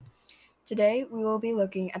Today, we will be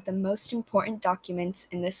looking at the most important documents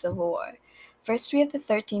in the Civil War. First, we have the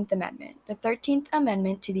 13th Amendment. The 13th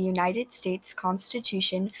Amendment to the United States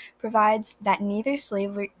Constitution provides that neither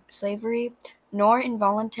slavery nor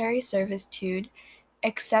involuntary servitude,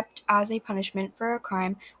 except as a punishment for a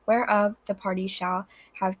crime whereof the party shall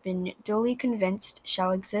have been duly convinced,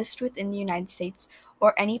 shall exist within the United States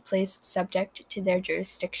or any place subject to their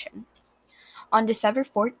jurisdiction. On December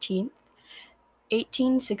 14th,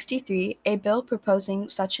 1863, a bill proposing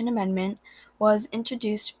such an amendment was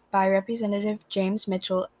introduced by Representative James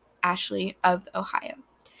Mitchell Ashley of Ohio.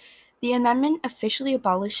 The amendment officially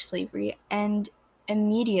abolished slavery and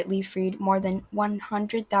immediately freed more than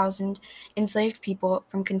 100,000 enslaved people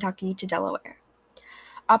from Kentucky to Delaware.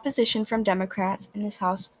 Opposition from Democrats in this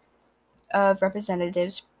House of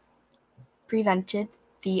Representatives prevented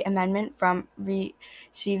the amendment from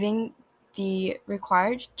receiving the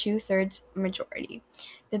required two-thirds majority.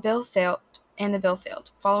 The bill failed.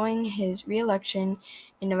 Following his re-election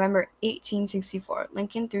in November 1864,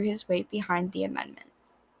 Lincoln threw his weight behind the amendment.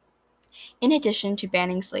 In addition to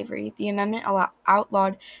banning slavery, the amendment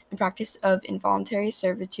outlawed the practice of involuntary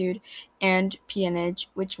servitude and peonage,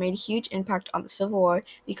 which made a huge impact on the Civil War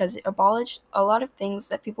because it abolished a lot of things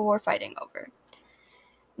that people were fighting over.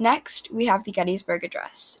 Next, we have the Gettysburg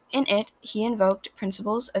Address. In it, he invoked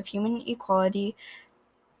principles of human equality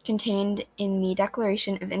contained in the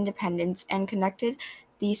Declaration of Independence and connected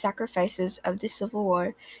the sacrifices of the Civil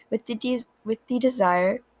War with the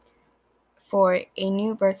desire for a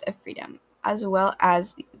new birth of freedom, as well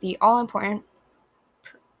as the all-important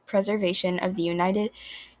preservation of the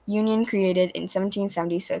Union created in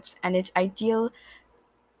 1776 and its ideal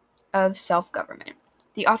of self-government.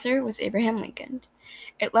 The author was Abraham Lincoln.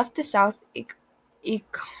 It left the South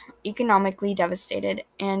economically devastated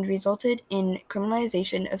and resulted in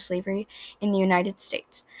criminalization of slavery in the United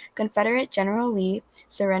States. Confederate General Lee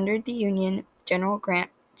surrendered to the Union General Grant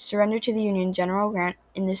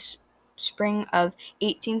in the spring of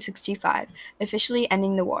 1865, officially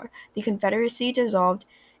ending the war. The Confederacy dissolved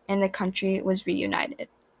and the country was reunited.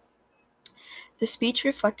 The speech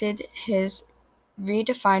reflected his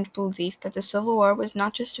redefined belief that the Civil War was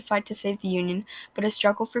not just a fight to save the Union, but a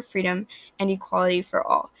struggle for freedom and equality for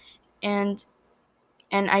all, and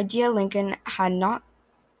an idea Lincoln had not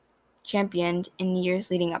championed in the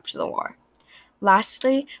years leading up to the war.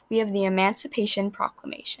 Lastly, we have the Emancipation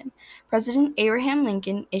Proclamation. President Abraham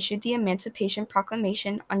Lincoln issued the Emancipation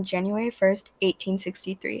Proclamation on January 1st,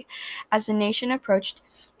 1863. As the nation approached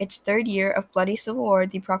its third year of bloody civil war,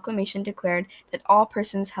 the proclamation declared that all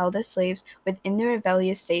persons held as slaves within the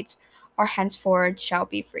rebellious states are henceforward shall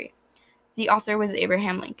be free. The author was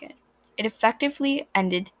Abraham Lincoln. It effectively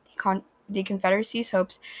ended the Confederacy's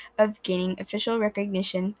hopes of gaining official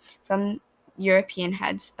recognition from European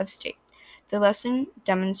heads of state. The lesson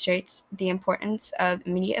demonstrates the importance of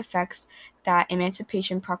immediate effects that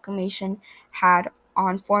Emancipation Proclamation had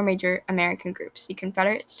on four major American groups: the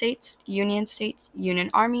Confederate States, the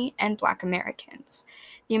Union Army, and Black Americans.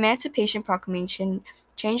 The Emancipation Proclamation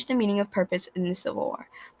changed the meaning of purpose in the Civil War.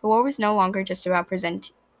 The war was no longer just about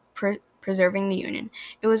preserving the Union.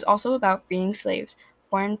 It was also about freeing slaves,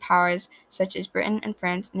 foreign powers such as Britain and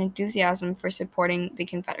France, and enthusiasm for supporting the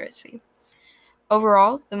Confederacy.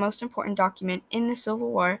 Overall, the most important document in the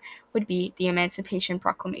Civil War would be the Emancipation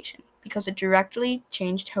Proclamation, because it directly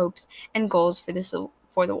changed hopes and goals for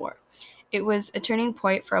the war. It was a turning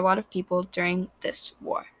point for a lot of people during this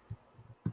war.